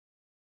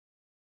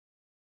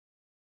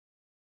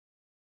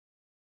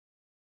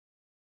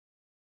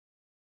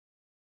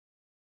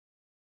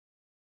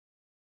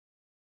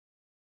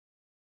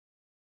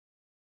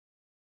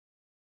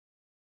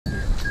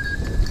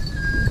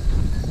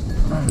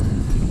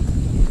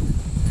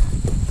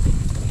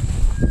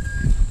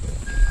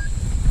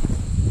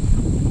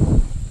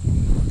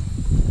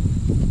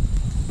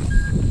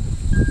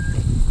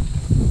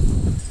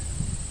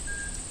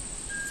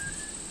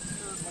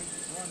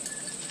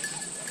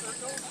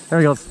There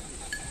he goes.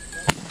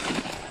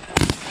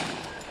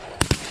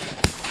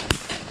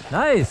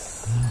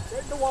 Nice.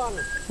 Right in the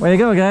water. Way to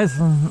go, guys.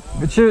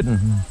 Good shooting.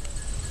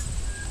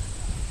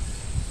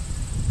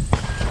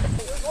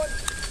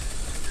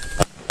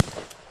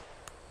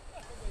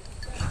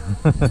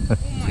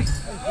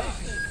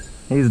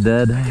 He's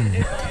dead.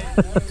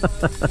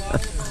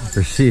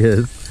 Or she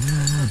is.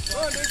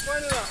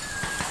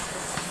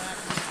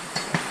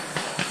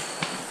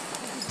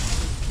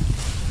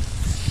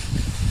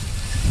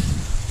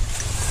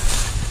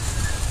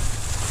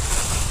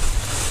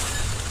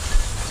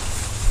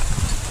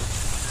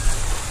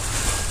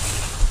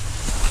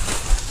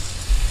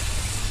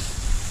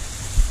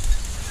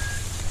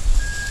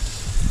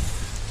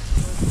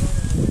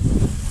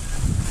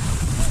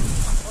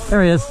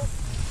 There he is.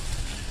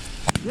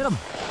 Get him.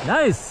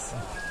 Nice.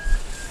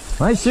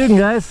 Nice shooting,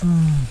 guys.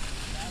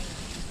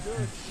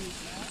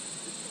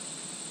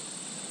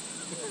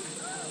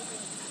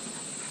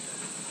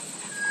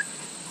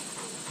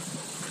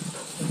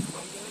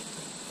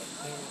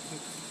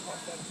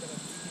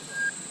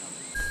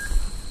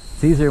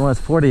 It's easier when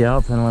it's 40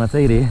 out than when it's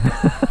 80. I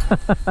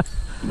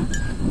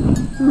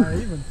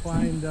even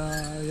find,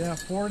 yeah,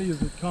 40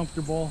 is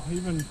comfortable.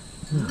 Even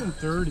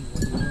 30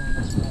 when you're doing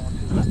this walk.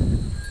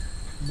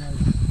 Nice.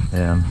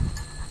 Yeah.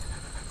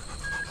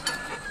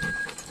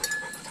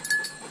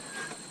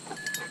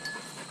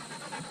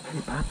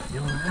 I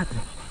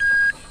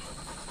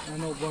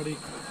know, buddy.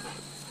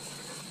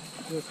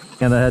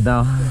 Get the head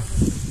now.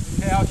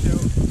 Okay, I'll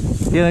shoot.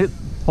 Yeah,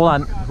 hold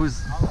on.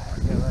 Who's?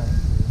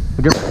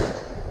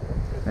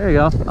 There you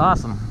go.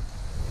 Awesome.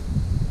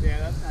 Yeah,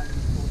 that's not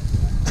even close.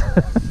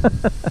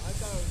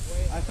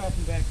 I thought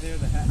from back there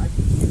the head. I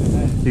can see the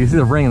head. You can see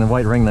the ring, the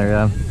white ring there,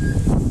 yeah. Come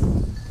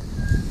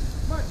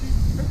on, Chief,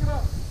 pick it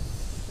up.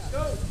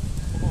 Go.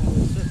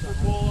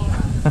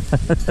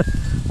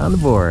 On the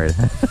board.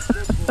 Thanks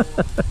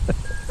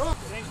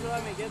for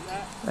letting me get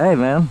that. Hey,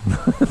 man.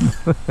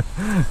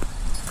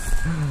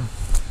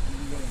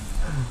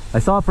 I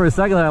saw it for a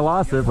second and I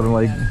lost it, but I'm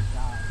like,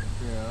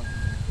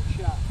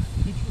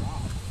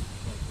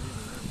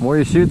 more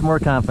you shoot, the more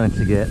confidence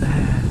you get.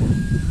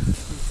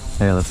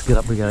 Here, let's get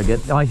up. We gotta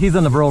get. Oh, he's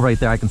on the burrow right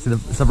there. I can see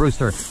it's a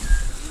rooster.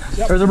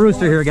 Yep. There's a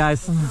rooster here,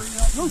 guys.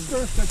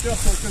 Rooster,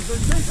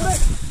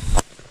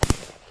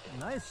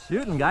 nice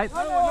shooting, guys.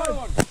 Another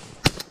one.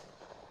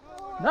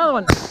 Another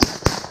one.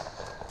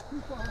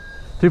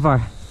 Too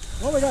far.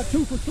 Well, we got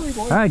 2 for 3,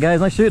 boys. All right, guys,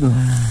 nice shooting. 2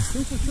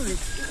 for 3.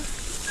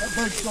 That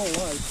bird's still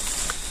alive.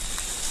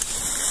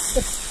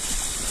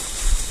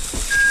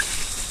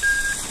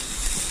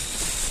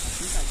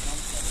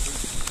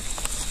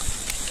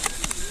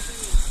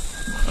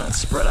 Let's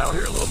spread out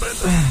here a little bit.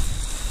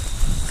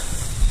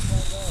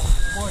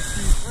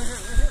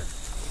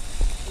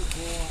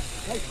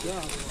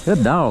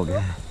 Good dog.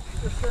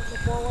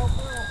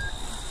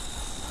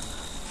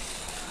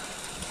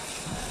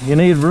 You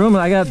need room?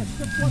 I got. Do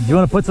you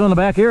want to put some in the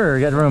back here, or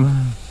you got room?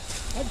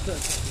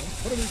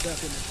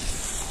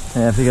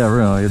 Yeah, if you got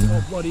room. Oh,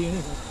 bloody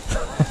anything.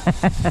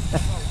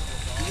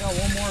 You got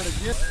one more to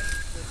get.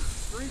 The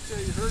screech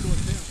that you heard was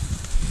him.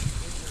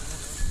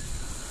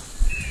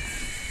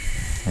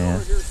 Yeah.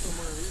 Over here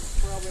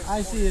somewhere.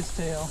 I see his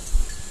tail.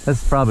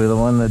 That's probably the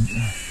one that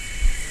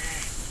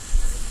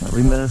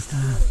we missed.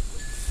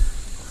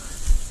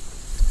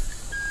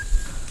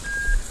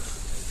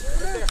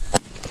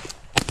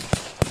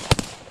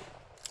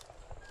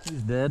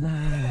 He's dead. That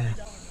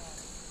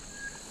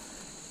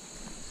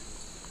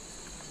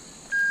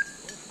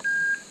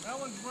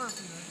one's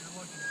Murphy that you're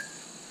looking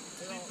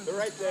at. They're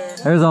right there.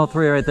 There's all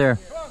 3 right there.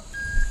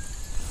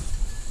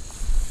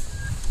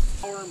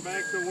 Powering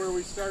back to where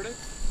we started.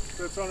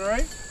 That's all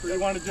right? Or you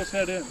want to just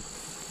head in?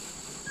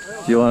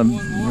 Do you want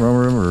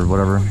room or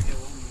whatever?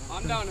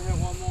 I'm down to hit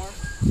one more.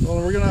 Well,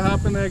 we're going to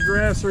hop in that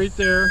grass right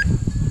there.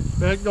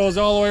 That goes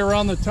all the way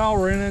around the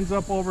tower and ends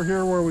up over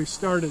here where we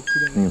started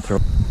today. You can throw.